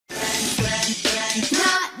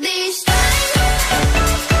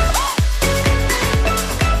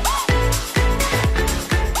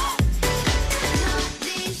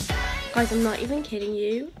Guys, I'm not even kidding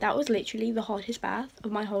you. That was literally the hottest bath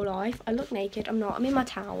of my whole life. I look naked. I'm not. I'm in my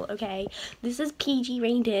towel, okay? This is PG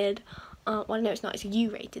rated. Well, no, it's not. It's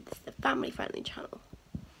U rated. This is a family-friendly channel.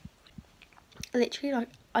 Literally,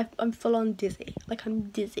 like, I'm full on dizzy. Like,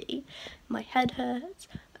 I'm dizzy. My head hurts.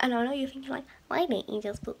 And I know you're thinking, like, why don't you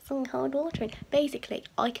just put some cold water in? Basically,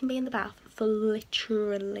 I can be in the bath for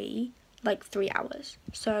literally like 3 hours,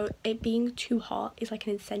 so it being too hot is like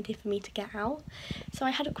an incentive for me to get out. So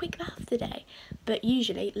I had a quick bath today, but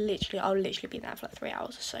usually I'll literally be there for like 3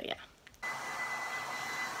 hours, so yeah.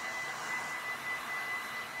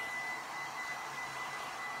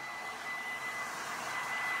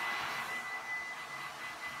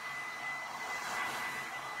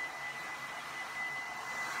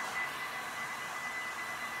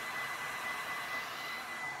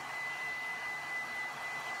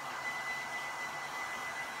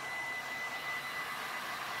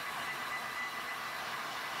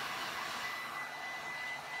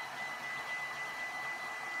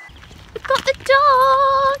 We've got the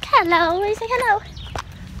dog! Hello, will you say hello?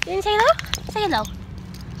 You didn't say hello? Say hello.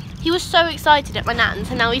 He was so excited at my nan's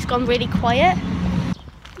and now he's gone really quiet.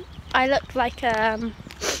 I look like a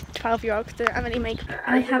 12-year-old because I don't have any makeup.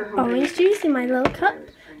 I have orange juice in my little cup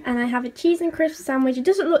and I have a cheese and crisp sandwich. It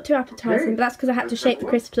doesn't look too appetizing, but that's because I had to shake the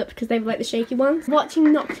crisps up because they were like the shaky ones.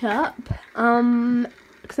 Watching Knocked Up,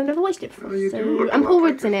 because I've never watched it before, so, and Paul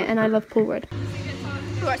Rudd's in it and I love Paul Rudd.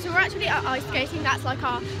 Right, so we're actually at ice skating. That's like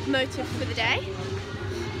our motive for the day.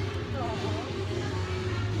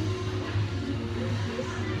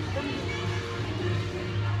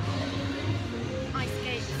 Ice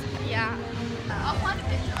skates, yeah. I'll find a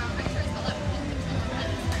picture. I'm pretty sure it's got like one picture of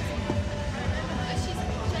her. But she's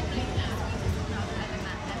genuinely the sweetest one I've ever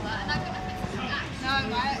met ever. And I couldn't have fixed that. No,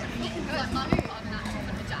 right? It was my mum on that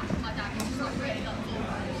with the jack. My dad was just like really helpful.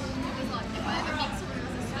 It was like, if I ever meet someone who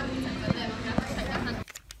was a student and we're there, I'm going to take their hand.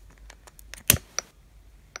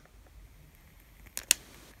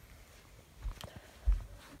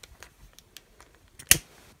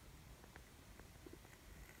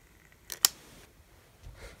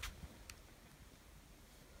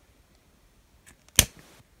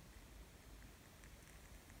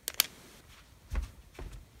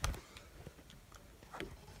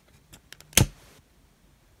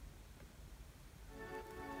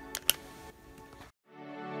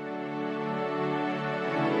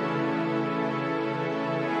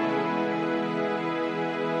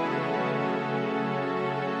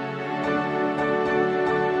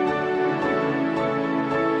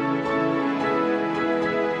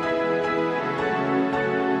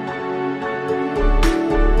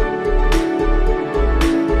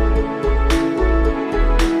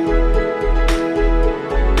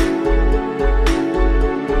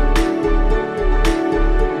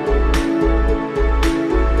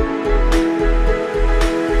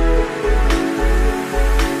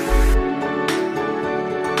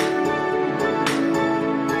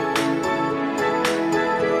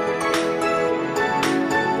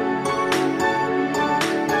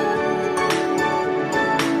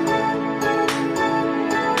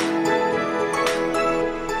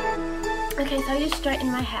 Okay, so I just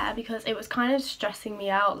straightened my hair because it was kind of stressing me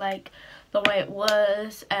out, like the way it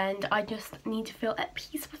was, and I just need to feel at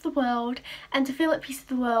peace with the world, and to feel at peace with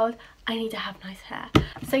the world I need to have nice hair.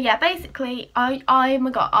 So yeah, basically oh my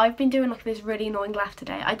god, I've been doing like this really annoying laugh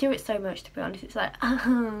today. I do it so much, to be honest. It's like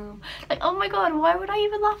oh my god, why would I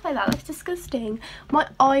even laugh like that? That's disgusting. My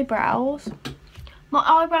eyebrows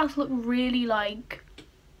look really like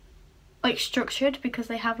structured because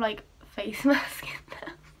they have like face mask in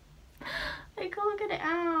them. I can't get it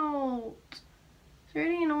out. It's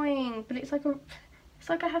really annoying, but it's like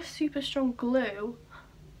I have super strong glue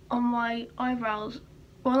on my eyebrows.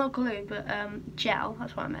 Well, not glue, but gel.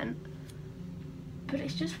 That's what I meant. But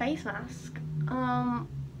it's just face mask. Oh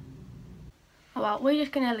well, we're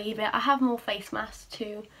just gonna leave it. I have more face masks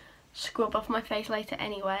to scrub off my face later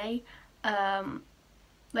anyway.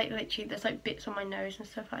 Like literally, there's like bits on my nose and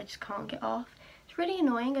stuff that I just can't get off. It's really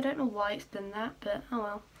annoying. I don't know why it's done that, but oh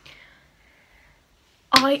well.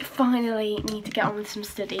 I finally need to get on with some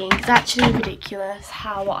studying. It's actually ridiculous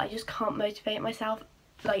how I just can't motivate myself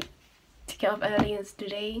like to get up early and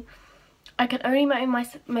study. I can only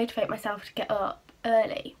motivate myself to get up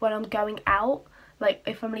early when I'm going out, like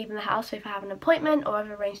if I'm leaving the house, so if I have an appointment or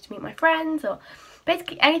I've arranged to meet my friends, or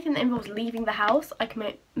basically anything that involves leaving the house I can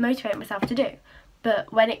motivate myself to do.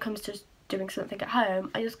 But when it comes to doing something at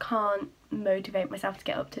home, I just can't motivate myself to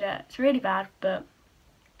get up to do it. It's really bad, but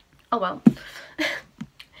oh well.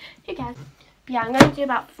 Who cares? Yeah, I'm going to do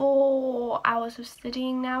about 4 hours of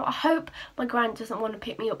studying now. I hope my gran doesn't want to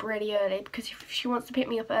pick me up really early, because if she wants to pick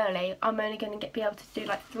me up early, I'm only going to be able to do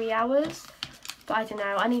like 3 hours. But I don't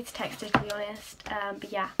know, I need to text her to be honest.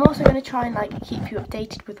 But yeah, I'm also going to try and like keep you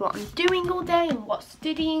updated with what I'm doing all day and what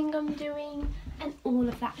studying I'm doing and all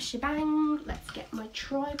of that shebang. Let's get my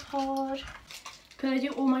tripod, because I do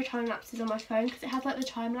all my time lapses on my phone because it has like the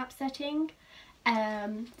time lapse setting.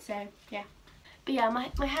 So yeah. But yeah,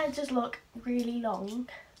 my hair does look really long.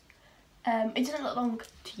 It doesn't look long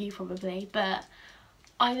to you probably, but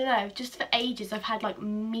I don't know, just for ages I've had like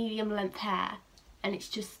medium length hair, and it's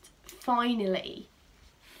just finally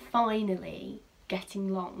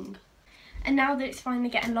getting long. And now that it's finally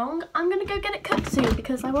getting long, I'm gonna go get it cut soon,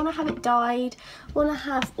 because I want to have it dyed. I want to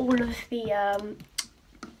have all of the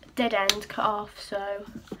dead end cut off. So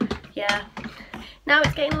yeah, now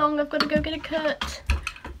it's getting long, I've got to go get it cut.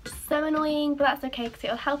 So annoying, but that's okay because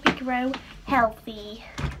it'll help you grow healthy.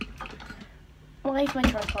 Why is my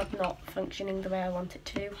tripod not functioning the way I want it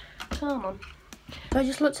to? Come on. So I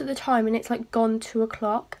just looked at the time and it's like gone 2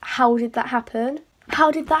 o'clock. How did that happen?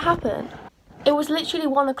 How did that happen? It was literally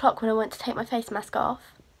 1 o'clock when I went to take my face mask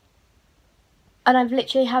off. And I've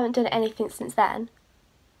literally haven't done anything since then.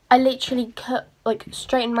 I literally cut, like,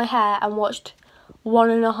 straightened my hair and watched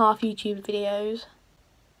 1.5 YouTube videos.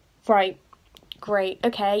 Right. Great.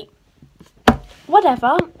 Okay.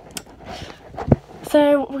 Whatever.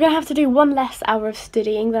 So we're going to have to do 1 less hour of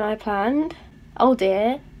studying than I planned. Oh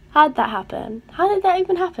dear. How did that happen? How did that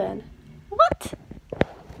even happen? What?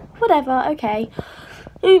 Whatever, okay.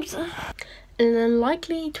 Oops. In an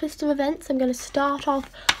unlikely twist of events, I'm going to start off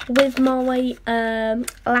with my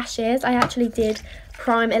lashes. I actually did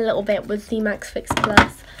prime a little bit with the Max Fix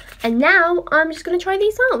Plus. And now I'm just going to try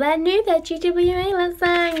these out. They're new, they're GWA. Let's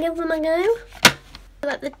give them a go. I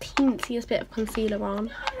like the teensiest bit of concealer on.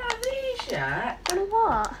 I don't know these yet. And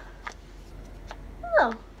what?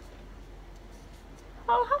 Oh.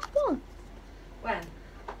 I'll have one. When?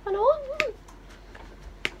 I know.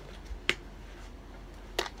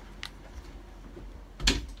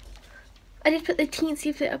 I did put the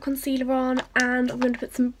teensy bit of concealer on, and I'm going to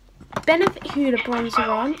put some Benefit Huda bronzer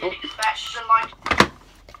on.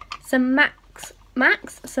 Some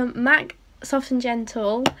some MAC Soft and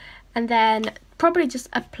Gentle, and then probably just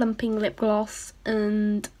a plumping lip gloss,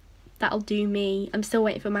 and that'll do me. I'm still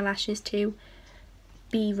waiting for my lashes to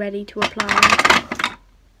be ready to apply.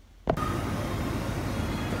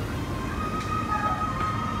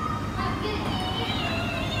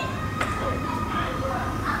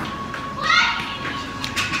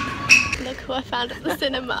 Look who I found at the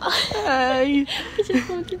cinema. Hey. We just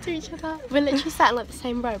bumped into each other. We're literally sat in like the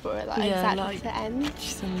same row, but we're like exactly like, to the end.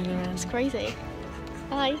 Just on the other end. It's crazy.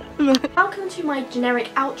 Hi. Welcome to my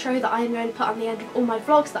generic outro that I am going to put on the end of all my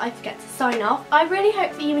vlogs that I forget to sign off. I really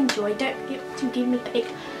hope that you enjoyed. Don't forget to give me a big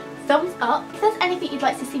thumbs up. If there's anything you'd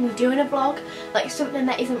like to see me do in a vlog, like something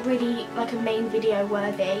that isn't really like a main video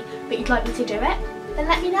worthy, but you'd like me to do it, then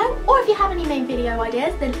let me know. Or if you have any main video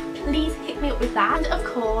ideas, then please hit me up with that. And of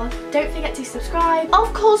course, don't forget to subscribe.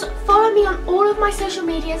 Of course, follow me on all of my social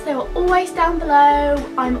medias. They are always down below.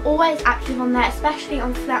 I'm always active on there, especially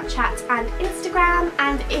on Snapchat and Instagram.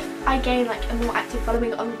 And if I gain like a more active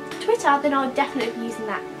following on Twitter, then I'll definitely be using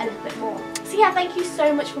that a little bit more. So yeah, thank you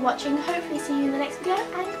so much for watching. Hopefully see you in the next video,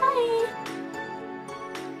 and bye!